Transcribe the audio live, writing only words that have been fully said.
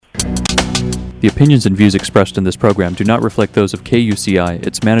The opinions and views expressed in this program do not reflect those of KUCI,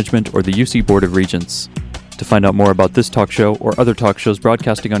 its management, or the UC Board of Regents. To find out more about this talk show or other talk shows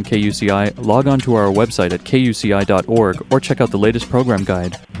broadcasting on KUCI, log on to our website at kuci.org or check out the latest program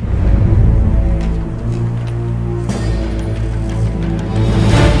guide.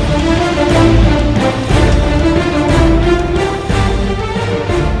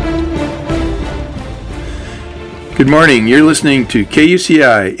 Good morning. You're listening to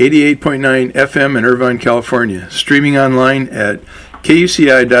KUCI 88.9 FM in Irvine, California, streaming online at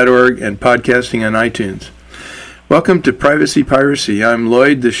kuci.org and podcasting on iTunes. Welcome to Privacy Piracy. I'm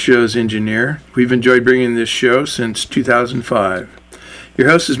Lloyd, this show's engineer. We've enjoyed bringing this show since 2005. Your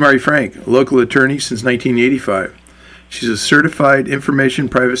host is Mari Frank, a local attorney since 1985. She's a certified information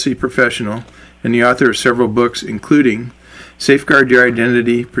privacy professional and the author of several books, including Safeguard Your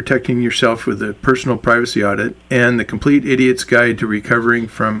Identity, Protecting Yourself with a Personal Privacy Audit, and The Complete Idiot's Guide to Recovering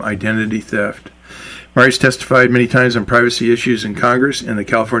from Identity Theft. Mari's testified many times on privacy issues in Congress and the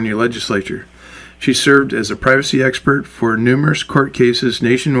California legislature. She served as a privacy expert for numerous court cases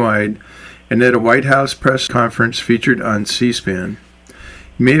nationwide and at a White House press conference featured on C-SPAN.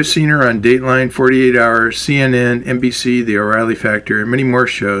 You may have seen her on Dateline, 48 Hours, CNN, NBC, The O'Reilly Factor, and many more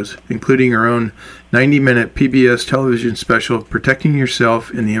shows, including her own 90-minute PBS television special, Protecting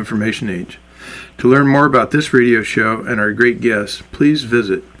Yourself in the Information Age. To learn more about this radio show and our great guests, please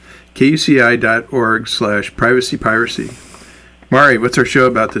visit kuci.org/privacypiracy. Mari, what's our show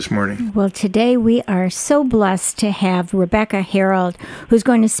about this morning? Well, today we are so blessed to have Rebecca Harold, who's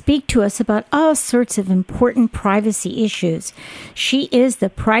going to speak to us about all sorts of important privacy issues. She is the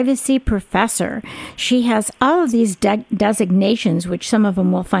privacy professor. She has all of these designations, which some of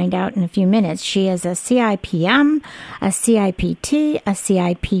them we'll find out in a few minutes. She is a CIPM, a CIPT, a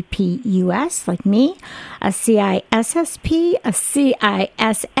CIPPUS, like me, a CISSP, a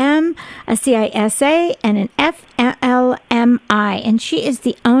CISM, a CISA, and an FLMI. And she is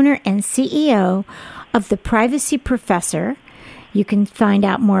the owner and CEO of The Privacy Professor. You can find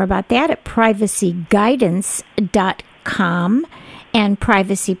out more about that at privacyguidance.com and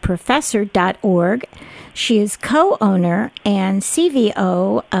privacyprofessor.org. She is co-owner and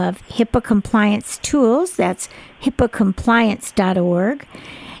CVO of HIPAA Compliance Tools. That's HIPAAcompliance.org.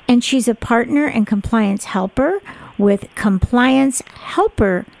 And she's a partner and compliance helper with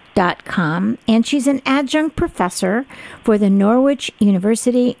ComplianceHelper.com, and she's an adjunct professor for the Norwich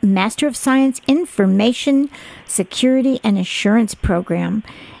University Master of Science Information Security and Assurance Program,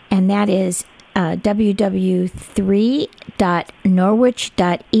 and that is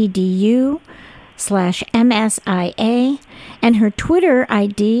www.norwich.edu/MSIA, and her Twitter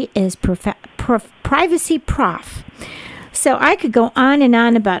ID is privacyprof. So I could go on and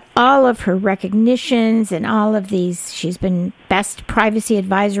on about all of her recognitions and all of these. She's been best privacy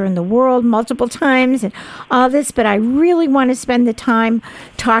advisor in the world multiple times and all this, but I really want to spend the time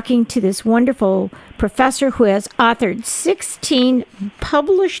talking to this wonderful professor who has authored 16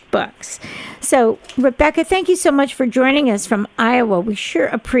 published books. So, Rebecca, thank you so much for joining us from Iowa. We sure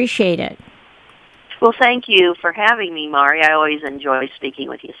appreciate it. Well, thank you for having me, Mari. I always enjoy speaking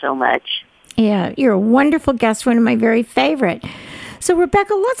with you so much. Yeah, you're a wonderful guest, one of my very favorite. So,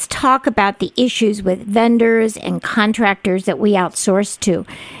 Rebecca, let's talk about the issues with vendors and contractors that we outsource to.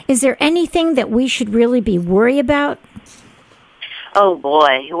 Is there anything that we should really be worried about? Oh,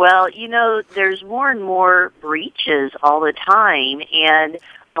 boy. Well, there's more and more breaches all the time, and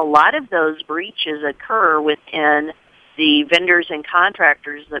a lot of those breaches occur within the vendors and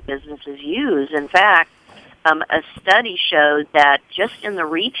contractors that businesses use. In fact, a study showed that just in the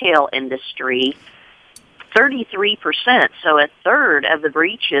retail industry, 33%, so a third of the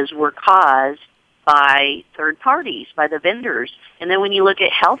breaches were caused by third parties, by the vendors. And then when you look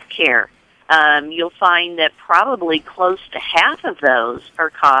at healthcare, you'll find that probably close to half of those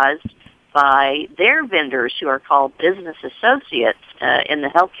are caused by their vendors, who are called business associates in the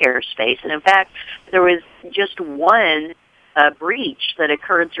healthcare space. And in fact, there was just one breach that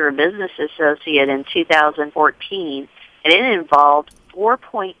occurred through a business associate in 2014, and it involved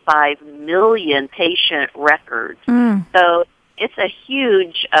 4.5 million patient records. So it's a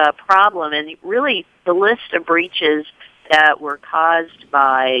huge problem, and really the list of breaches that were caused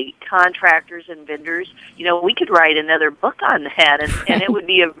by contractors and vendors, we could write another book on that, and it would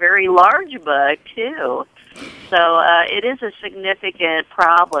be a very large book, too. So it is a significant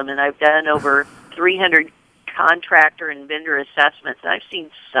problem, and I've done over 300 contractor and vendor assessments, and I've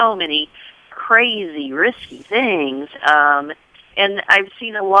seen so many crazy, risky things. And I've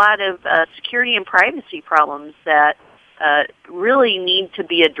seen a lot of security and privacy problems that really need to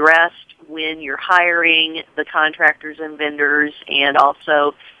be addressed when you're hiring the contractors and vendors, and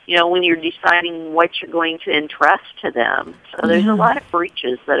also, when you're deciding what you're going to entrust to them. So there's a lot of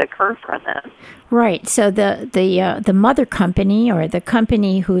breaches that occur from them. Right. So the mother company or the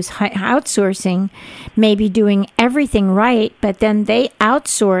company who's outsourcing may be doing everything right, but then they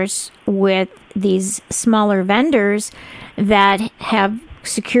outsource with these smaller vendors that have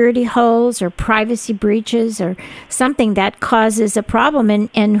security holes or privacy breaches or something that causes a problem.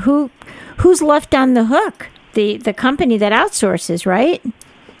 And who's left on the hook? The company that outsources, right?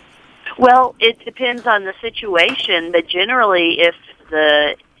 Well, it depends on the situation, but generally if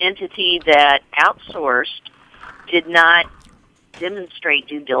the entity that outsourced did not demonstrate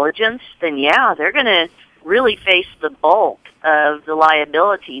due diligence, then they're going to really face the bulk of the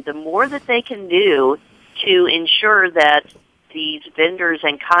liability. The more that they can do to ensure that these vendors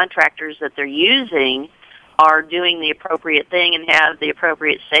and contractors that they're using are doing the appropriate thing and have the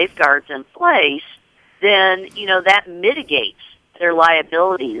appropriate safeguards in place, then, that mitigates their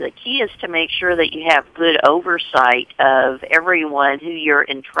liability. The key is to make sure that you have good oversight of everyone who you're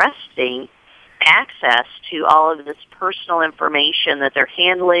entrusting access to all of this personal information that they're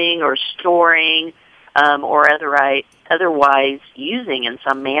handling or storing or otherwise using in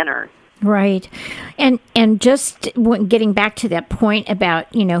some manner. Right. And just getting back to that point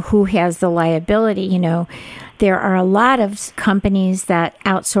about, who has the liability, there are a lot of companies that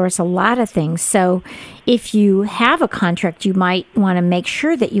outsource a lot of things. So if you have a contract, you might want to make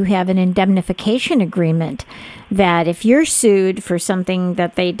sure that you have an indemnification agreement, that if you're sued for something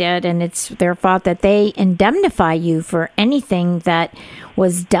that they did and it's their fault, that they indemnify you for anything that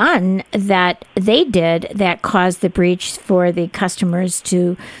was done that they did that caused the breach for the customers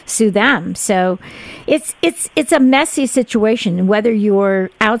to sue them. So it's a messy situation, whether you're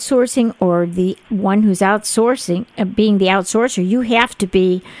outsourcing or the one who's outsourcing, being the outsourcer, you have to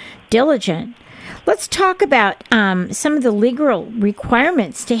be diligent. Let's talk about some of the legal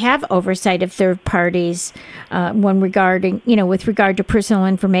requirements to have oversight of third parties with regard to personal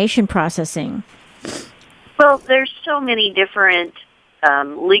information processing. Well, there's so many different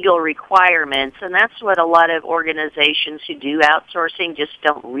legal requirements, and that's what a lot of organizations who do outsourcing just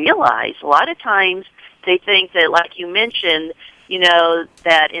don't realize. A lot of times they think that, like you mentioned,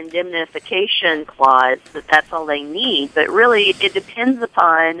 that indemnification clause, that's all they need, but really it depends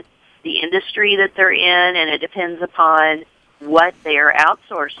upon the industry that they're in, and it depends upon what they are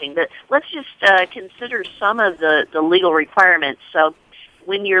outsourcing. But let's just consider some of the legal requirements. So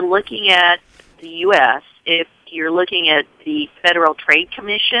when you're looking at the U.S., if you're looking at the Federal Trade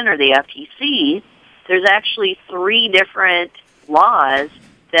Commission or the FTC, there's actually 3 different laws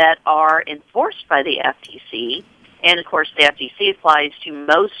that are enforced by the FTC. And, of course, the FTC applies to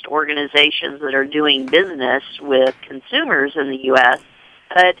most organizations that are doing business with consumers in the U.S.,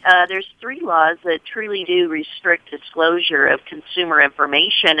 but there's 3 laws that truly do restrict disclosure of consumer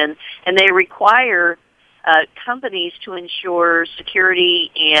information, and they require companies to ensure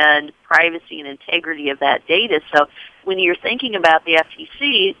security and privacy and integrity of that data. So when you're thinking about the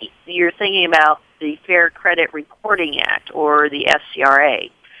FTC, you're thinking about the Fair Credit Reporting Act, or the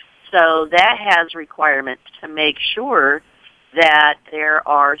FCRA. So that has requirements to make sure that there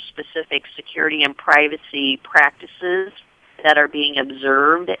are specific security and privacy practices that are being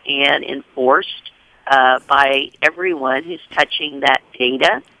observed and enforced by everyone who's touching that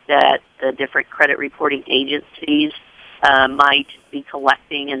data that the different credit reporting agencies might be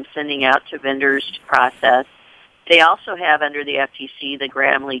collecting and sending out to vendors to process. They also have under the FTC the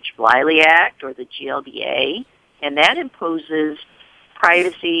Gramm-Leach-Bliley Act, or the GLBA, and that imposes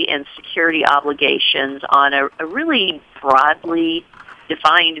privacy and security obligations on a really broadly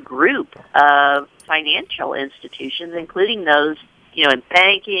defined group of financial institutions, including those, in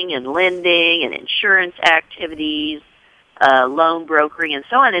banking and lending and insurance activities, loan brokering, and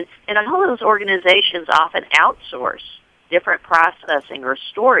so on. And all those organizations often outsource different processing or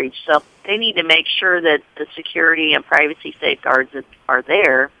storage, so they need to make sure that the security and privacy safeguards are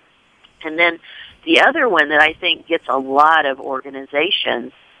there. And then the other one that I think gets a lot of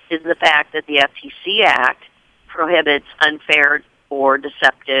organizations is the fact that the FTC Act prohibits unfair or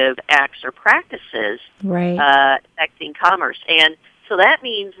deceptive acts or practices affecting commerce. And so that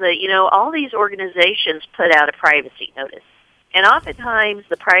means that, all these organizations put out a privacy notice. And oftentimes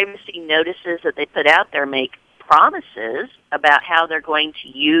the privacy notices that they put out there make promises about how they're going to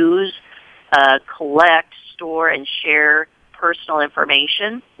use, collect, store, and share personal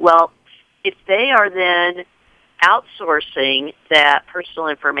information. Well, if they are then outsourcing that personal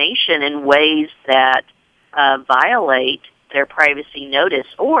information in ways that violate their privacy notice,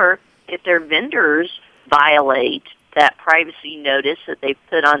 or if their vendors violate that privacy notice that they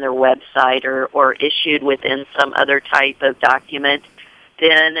put on their website or issued within some other type of document,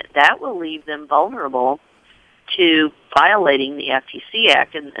 then that will leave them vulnerable to violating the FTC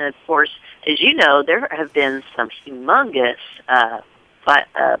Act. And of course, as you know, there have been some humongous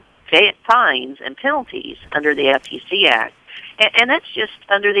fines and penalties under the FTC Act. And that's just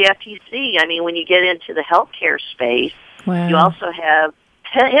under the FTC. I mean, when you get into the healthcare space, wow. You also have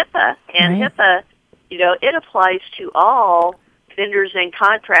HIPAA. And right. HIPAA, it applies to all vendors and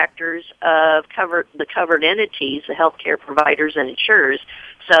contractors of the covered entities, the healthcare providers and insurers.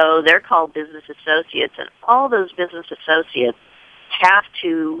 So they're called business associates, and all those business associates have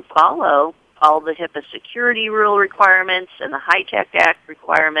to follow all the HIPAA security rule requirements and the HITECH Act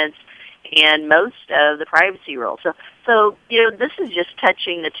requirements and most of the privacy rules. So this is just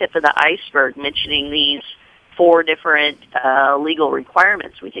touching the tip of the iceberg, mentioning these 4 different legal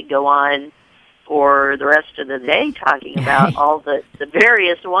requirements. We could go on for the rest of the day talking about all the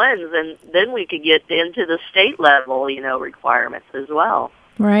various ones, and then we could get into the state level, requirements as well.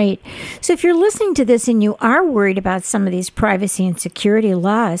 Right. So if you're listening to this and you are worried about some of these privacy and security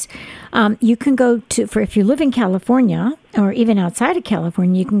laws, you can go to, if you live in California or even outside of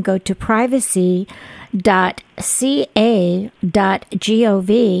California, you can go to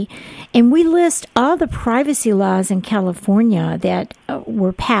privacy.ca.gov, and we list all the privacy laws in California that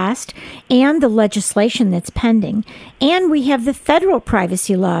were passed and the legislation that's pending. And we have the federal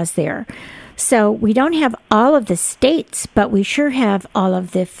privacy laws there. So we don't have all of the states, but we sure have all of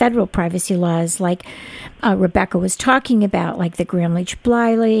the federal privacy laws like Rebecca was talking about, like the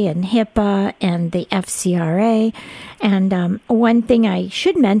Gramm-Leach-Bliley and HIPAA and the FCRA. And one thing I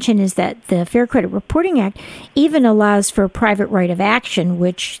should mention is that the Fair Credit Reporting Act even allows for a private right of action,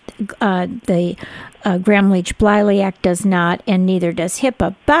 which the Gramm-Leach-Bliley Act does not, and neither does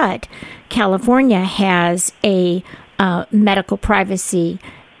HIPAA. But California has a medical privacy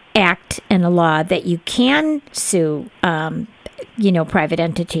act and a law that you can sue, private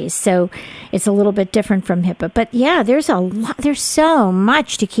entities. So it's a little bit different from HIPAA. But yeah, there's so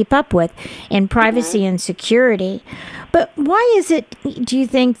much to keep up with in privacy and security. But why is it, do you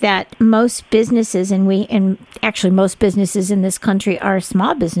think, that most businesses, and actually most businesses in this country are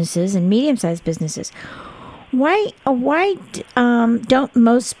small businesses and medium-sized businesses, why don't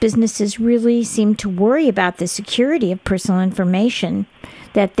most businesses really seem to worry about the security of personal information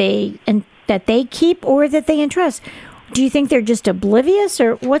that they keep or that they entrust? Do you think they're just oblivious,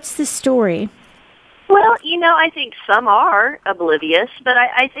 or what's the story? Well, I think some are oblivious, but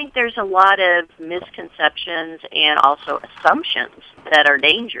I think there's a lot of misconceptions and also assumptions that are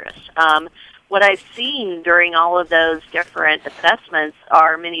dangerous. What I've seen during all of those different assessments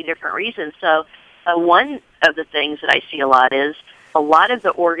are many different reasons. So one of the things that I see a lot is a lot of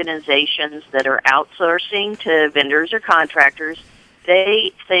the organizations that are outsourcing to vendors or contractors,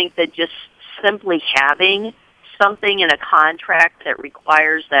 they think that just simply having something in a contract that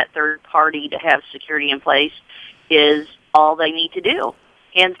requires that third party to have security in place is all they need to do.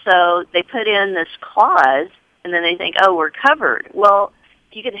 And so they put in this clause, and then they think, oh, we're covered. Well,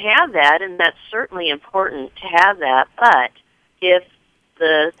 you can have that, and that's certainly important to have that, but if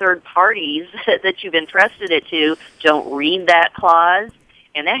the third parties that you've entrusted it to don't read that clause,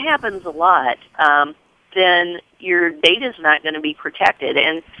 and that happens a lot, then your data is not going to be protected.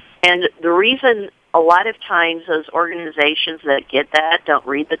 And the reason a lot of times those organizations that get that don't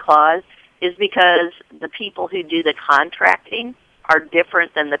read the clause is because the people who do the contracting are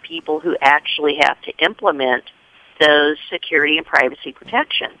different than the people who actually have to implement those security and privacy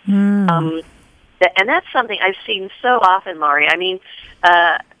protections. And that's something I've seen so often, Laurie. I mean,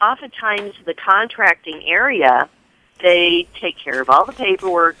 oftentimes the contracting area, they take care of all the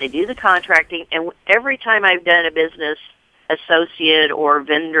paperwork, they do the contracting, and every time I've done a business associate or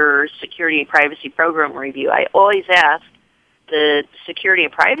vendor security and privacy program review, I always ask the security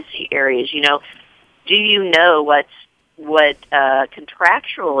and privacy areas, do you know what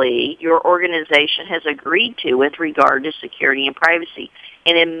contractually your organization has agreed to with regard to security and privacy?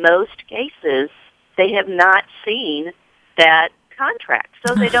 And in most cases, they have not seen that contract,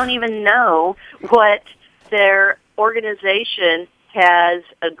 so they don't even know what their organization has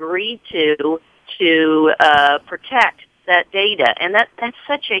agreed to protect that data. And that's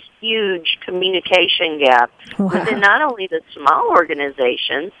such a huge communication gap within not only the small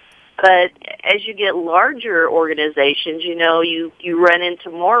organizations, but as you get larger organizations, you run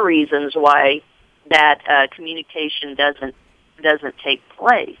into more reasons why that communication doesn't take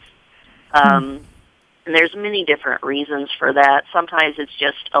place. And there's many different reasons for that. Sometimes it's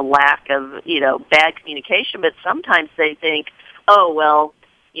just a lack of, bad communication, but sometimes they think, oh, well,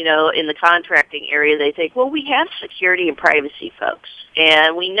 in the contracting area, they think, well, we have security and privacy folks,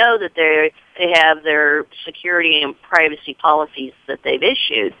 and we know that they have their security and privacy policies that they've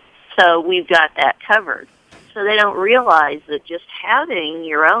issued, so we've got that covered. So they don't realize that just having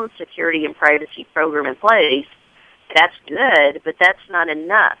your own security and privacy program in place, that's good, but that's not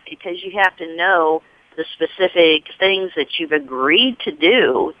enough, because you have to know the specific things that you've agreed to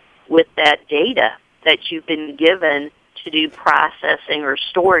do with that data that you've been given to do processing or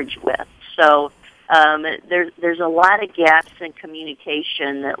storage with. So there's a lot of gaps in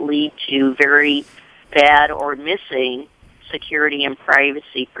communication that lead to very bad or missing security and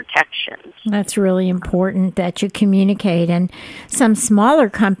privacy protections. That's really important that you communicate. And some smaller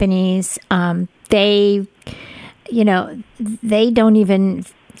companies, they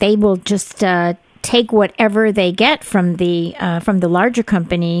will just take whatever they get from the larger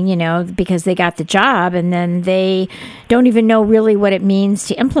company, because they got the job, and then they don't even know really what it means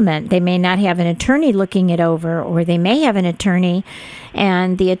to implement. They may not have an attorney looking it over, or they may have an attorney,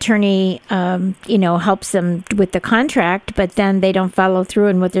 and the attorney, helps them with the contract, but then they don't follow through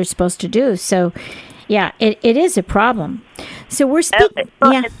on what they're supposed to do. So, yeah, it is a problem. So we're speaking.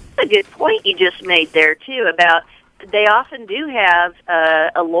 Well, yeah. It's a good point you just made there too about. They often do have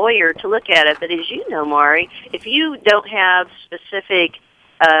a lawyer to look at it, but as you know, Mari, if you don't have specific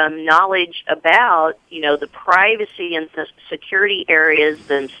knowledge about, the privacy and the security areas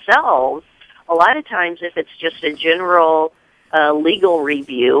themselves, a lot of times if it's just a general legal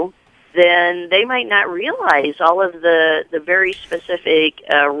review, then they might not realize all of the very specific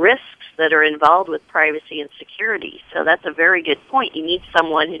risks that are involved with privacy and security. So that's a very good point. You need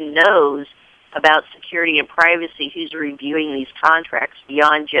someone who knows about security and privacy who's reviewing these contracts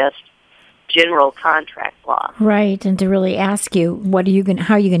beyond just general contract law. Right, and to really ask you, how are you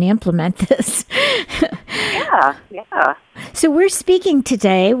going to implement this? Yeah. So we're speaking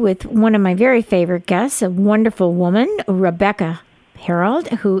today with one of my very favorite guests, a wonderful woman, Rebecca Herold,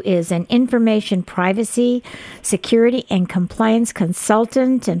 who is an information privacy, security, and compliance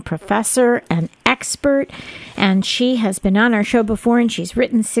consultant and professor and expert. And she has been on our show before, and she's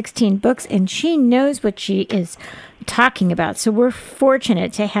written 16 books, and she knows what she is talking about. So we're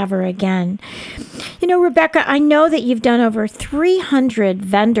fortunate to have her again. Rebecca, I know that you've done over 300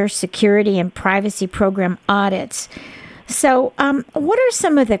 vendor security and privacy program audits. So what are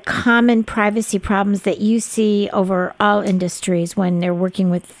some of the common privacy problems that you see over all industries when they're working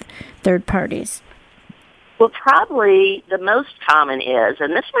with third parties? Well, probably the most common is,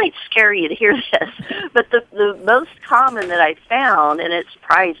 and this might scare you to hear this, but the most common that I found, and it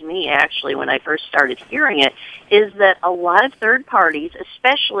surprised me actually when I first started hearing it, is that a lot of third parties,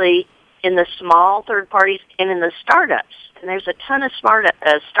 especially in the small third parties and in the startups, and there's a ton of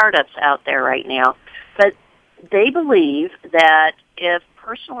startups out there right now, but they believe that if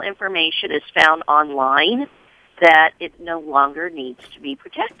personal information is found online, that it no longer needs to be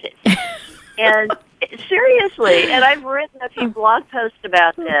protected. And seriously, and I've written a few blog posts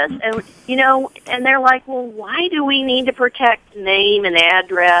about this, and and they're like, well, why do we need to protect name and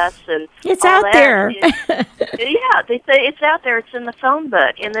address and it's all out that? there? Yeah, they say it's out there. It's in the phone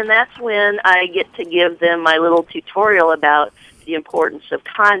book, and then that's when I get to give them my little tutorial about the importance of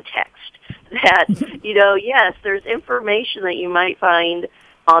context. That, yes, there's information that you might find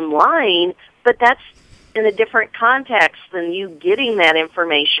online, but that's in a different context than you getting that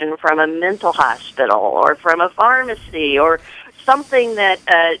information from a mental hospital or from a pharmacy or something that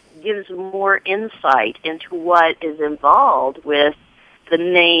gives more insight into what is involved with the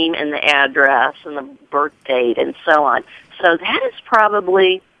name and the address and the birth date and so on. So that is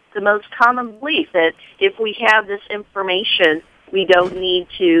probably the most common belief, that if we have this information, we don't need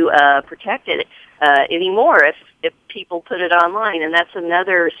to protect it anymore if people put it online. And that's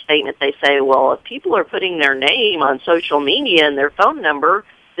another statement they say, well, if people are putting their name on social media and their phone number,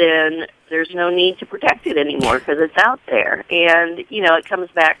 then there's no need to protect it anymore because it's out there. And, it comes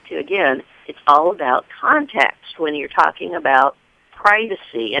back to, again, it's all about context when you're talking about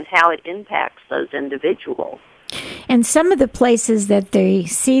privacy and how it impacts those individuals. And some of the places that they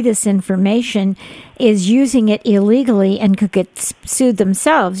see this information is using it illegally and could get sued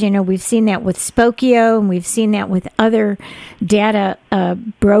themselves. We've seen that with Spokeo, and we've seen that with other data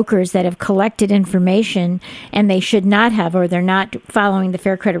brokers that have collected information and they should not have, or they're not following the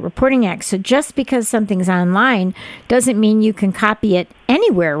Fair Credit Reporting Act. So just because something's online doesn't mean you can copy it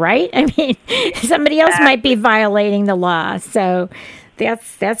anywhere, right? I mean, somebody else might be violating the law. So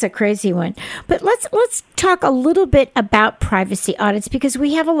That's a crazy one. But let's talk a little bit about privacy audits, because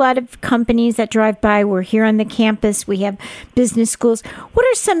we have a lot of companies that drive by. We're here on the campus. We have business schools. What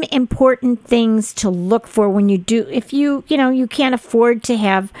are some important things to look for when you do, if you can't afford to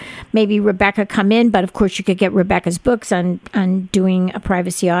have maybe Rebecca come in, but of course you could get Rebecca's books on doing a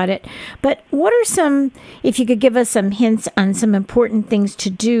privacy audit. But what are some, if you could give us some hints on some important things to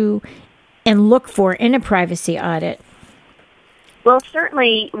do and look for in a privacy audit? Well,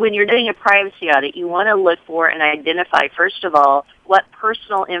 certainly when you're doing a privacy audit, you want to look for and identify, first of all, what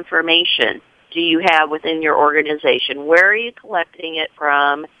personal information do you have within your organization? Where are you collecting it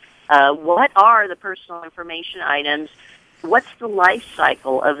from? What are the personal information items? What's the life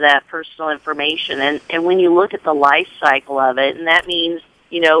cycle of that personal information? And when you look at the life cycle of it, and that means,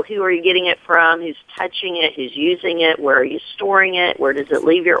 who are you getting it from, who's touching it, who's using it, where are you storing it, where does it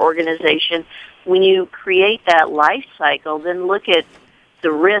leave your organization? When you create that life cycle, then look at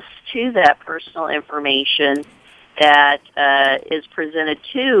the risks to that personal information that is presented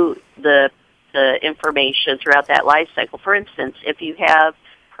to the information throughout that life cycle. For instance, if you have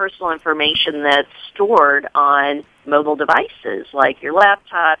personal information that's stored on mobile devices like your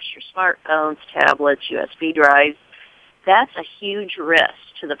laptops, your smartphones, tablets, USB drives, that's a huge risk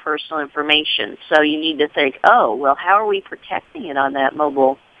to the personal information. So you need to think, how are we protecting it on that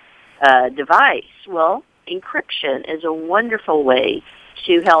mobile device? Well, encryption is a wonderful way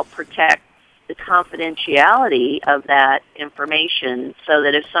to help protect the confidentiality of that information so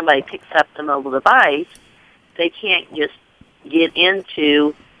that if somebody picks up the mobile device, they can't just get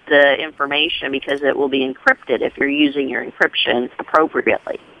into the information because it will be encrypted if you're using your encryption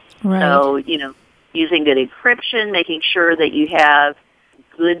appropriately. Right. So, using good encryption, making sure that you have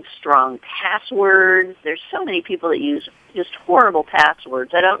good, strong passwords. There's so many people that use just horrible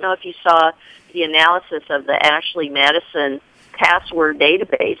passwords. I don't know if you saw the analysis of the Ashley Madison password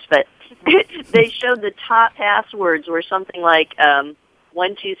database, but they showed the top passwords were something like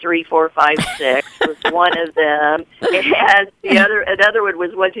 12345 was one of them. And another one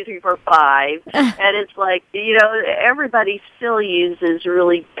was 12345, and it's like everybody still uses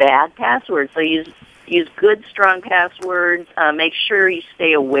really bad passwords. So use good, strong passwords. Make sure you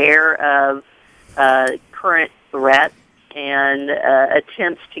stay aware of current threats and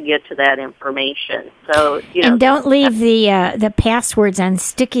attempts to get to that information. So and don't leave the passwords on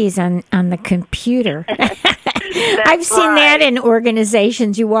stickies on the computer. I've seen that in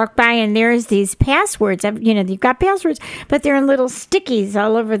organizations. You walk by and there's these passwords. You've got passwords, but they're in little stickies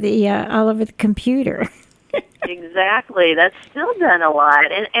all over the computer. Exactly. That's still done a lot.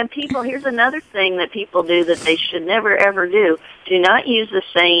 And people, here's another thing that people do that they should never, ever do. Do not use the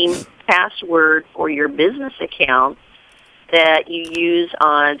same password for your business account that you use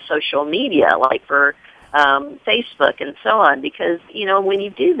on social media, like for Facebook and so on, because, when you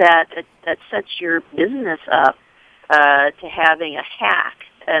do that sets your business up to having a hack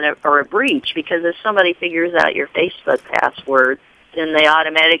or a breach, because if somebody figures out your Facebook password, then they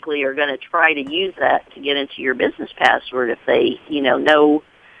automatically are going to try to use that to get into your business password if they, know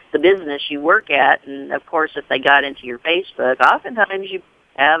the business you work at. And, of course, if they got into your Facebook, oftentimes you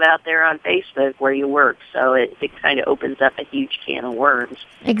have out there on Facebook where you work. So it kind of opens up a huge can of worms.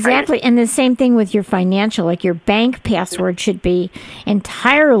 Exactly. And the same thing with your financial, like your bank password should be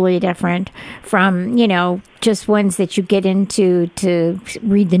entirely different from, just ones that you get into to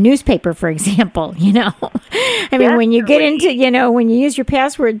read the newspaper, for example, I mean, when you get into, when you use your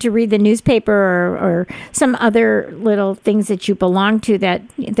password to read the newspaper or some other little things that you belong to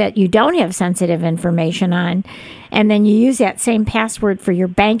that you don't have sensitive information on, and then you use that same password for your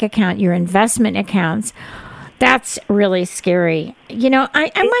bank account, your investment accounts, that's really scary.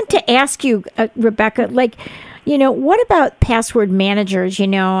 I want to ask you, Rebecca, what about password managers?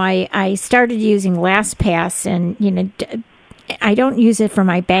 I started using LastPass, and, I don't use it for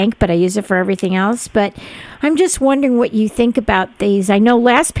my bank, but I use it for everything else. But I'm just wondering what you think about these. I know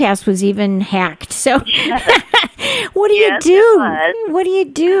LastPass was even hacked. So what do you do? What do you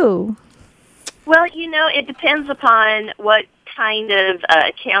do? Well, it depends upon what kind of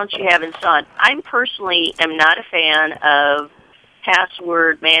accounts you have and so on. I personally am not a fan of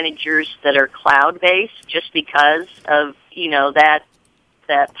password managers that are cloud-based just because of,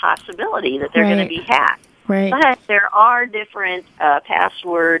 that possibility that they're going to be hacked. Right. But there are different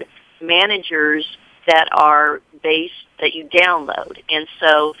password managers that are based that you download. And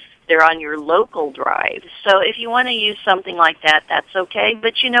so they're on your local drive. So if you want to use something like that, that's okay.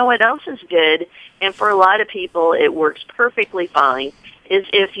 But you know what else is good, and for a lot of people it works perfectly fine, is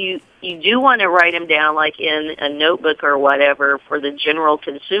if you do want to write them down like in a notebook or whatever for the general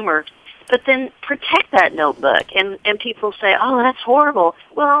consumer, but then protect that notebook. And people say, oh, that's horrible.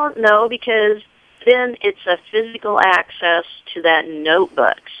 Well, no, because then it's a physical access to that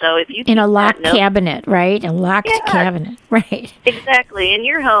notebook. So if you in a locked cabinet, right? A locked cabinet, right? Exactly. In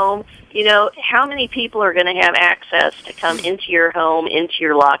your home, how many people are going to have access to come into your home, into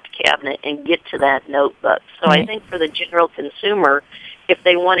your locked cabinet, and get to that notebook? So I think for the general consumer, if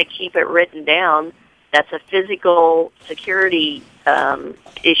they want to keep it written down, that's a physical security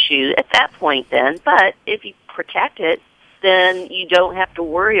issue at that point then. But if you protect it, then you don't have to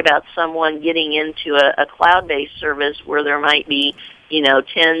worry about someone getting into a cloud-based service where there might be,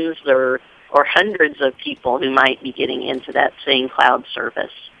 tens or hundreds of people who might be getting into that same cloud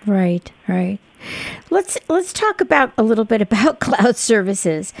service. Right. Let's talk about a little bit about cloud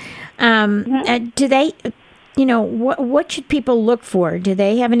services. Do they, what should people look for? Do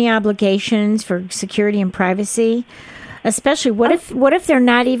they have any obligations for security and privacy? Especially, what if they're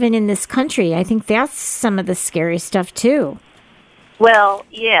not even in this country? I think that's some of the scary stuff too. Well,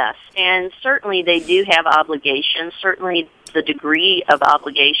 yes, and certainly they do have obligations. Certainly the degree of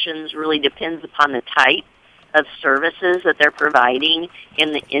obligations really depends upon the type of services that they're providing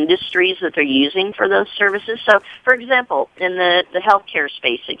in the industries that they're using for those services. So, for example, in the healthcare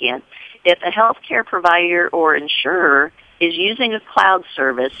space again, if a healthcare provider or insurer is using a cloud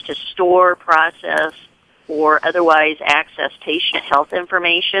service to store, process, or otherwise access patient health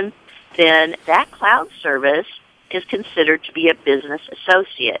information, then that cloud service is considered to be a business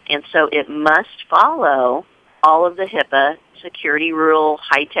associate. And so it must follow all of the HIPAA security rule,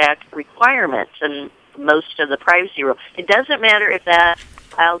 high-tech requirements, and most of the privacy rule. It doesn't matter if that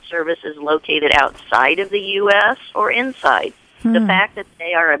cloud service is located outside of the U.S. or inside. The fact that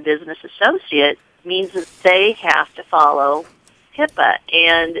they are a business associate means that they have to follow HIPAA.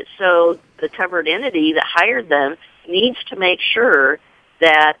 And so the covered entity that hired them needs to make sure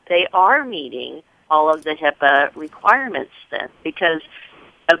that they are meeting all of the HIPAA requirements then, because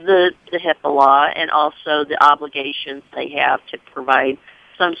of the HIPAA law and also the obligations they have to provide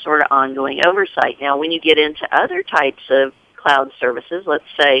some sort of ongoing oversight. Now, when you get into other types of cloud services, let's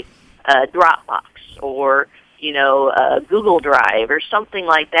say Dropbox or, Google Drive or something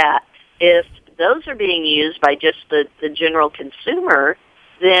like that, if those are being used by just the general consumer,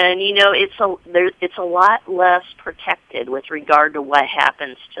 then it's a lot less protected with regard to what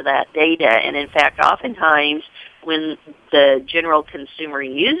happens to that data. And in fact, oftentimes when the general consumer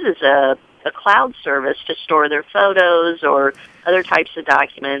uses a cloud service to store their photos or other types of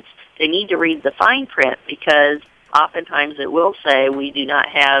documents, they need to read the fine print, because oftentimes it will say we do not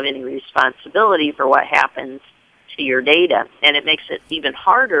have any responsibility for what happens to your data. And it makes it even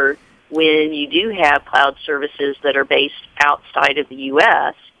harder when you do have cloud services that are based outside of the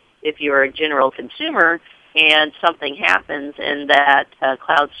U.S., if you're a general consumer and something happens and that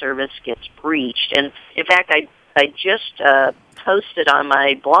cloud service gets breached. And in fact, I just posted on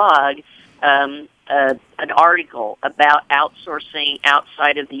my blog an article about outsourcing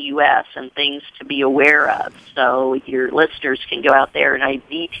outside of the U.S. and things to be aware of. So your listeners can go out there, and I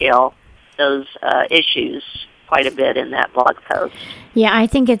detail those issues quite a bit in that blog post. Yeah, I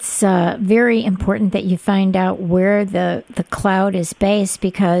think it's very important that you find out where the cloud is based,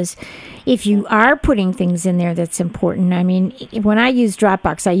 because if you are putting things in there that's important, I mean, when I use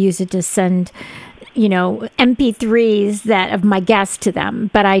Dropbox, I use it to send MP3s that of my guests to them,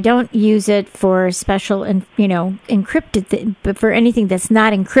 but I don't use it for special and encrypted, but for anything that's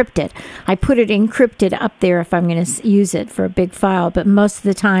not encrypted. I put it encrypted up there if I'm going to use it for a big file, but most of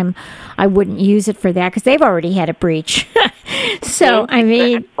the time I wouldn't use it for that because they've already had a breach. So I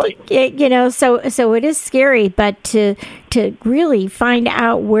mean, so it is scary, but to really find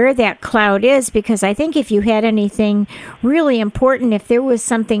out where that cloud is, because I think if you had anything really important, if there was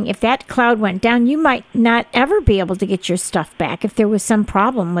something, if that cloud went down, you might not ever be able to get your stuff back if there was some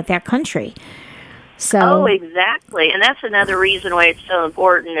problem with that country. So, exactly. And that's another reason why it's so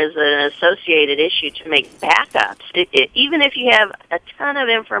important as an associated issue to make backups. Even if you have a ton of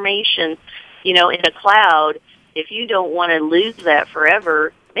information, in a cloud, if you don't want to lose that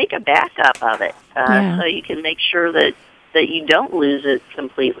forever, make a backup of it so you can make sure that you don't lose it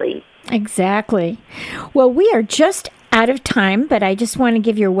completely. Exactly. Well, we are just out of time, but I just want to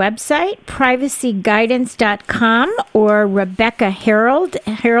give your website, privacyguidance.com, or Rebecca Herold.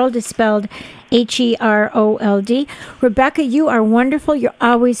 Herold is spelled Herold. Rebecca, you are wonderful. You're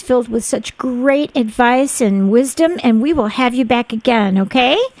always filled with such great advice and wisdom, and we will have you back again,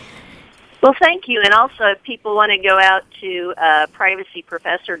 okay? Well, thank you. And also, if people want to go out to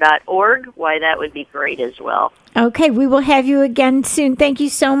privacyprofessor.org, why, that would be great as well. Okay, we will have you again soon. Thank you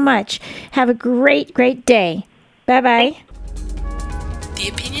so much. Have a great, great day. Bye-bye. The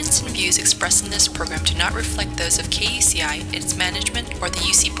opinions and views expressed in this program do not reflect those of KUCI, its management, or the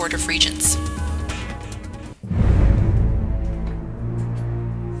UC Board of Regents.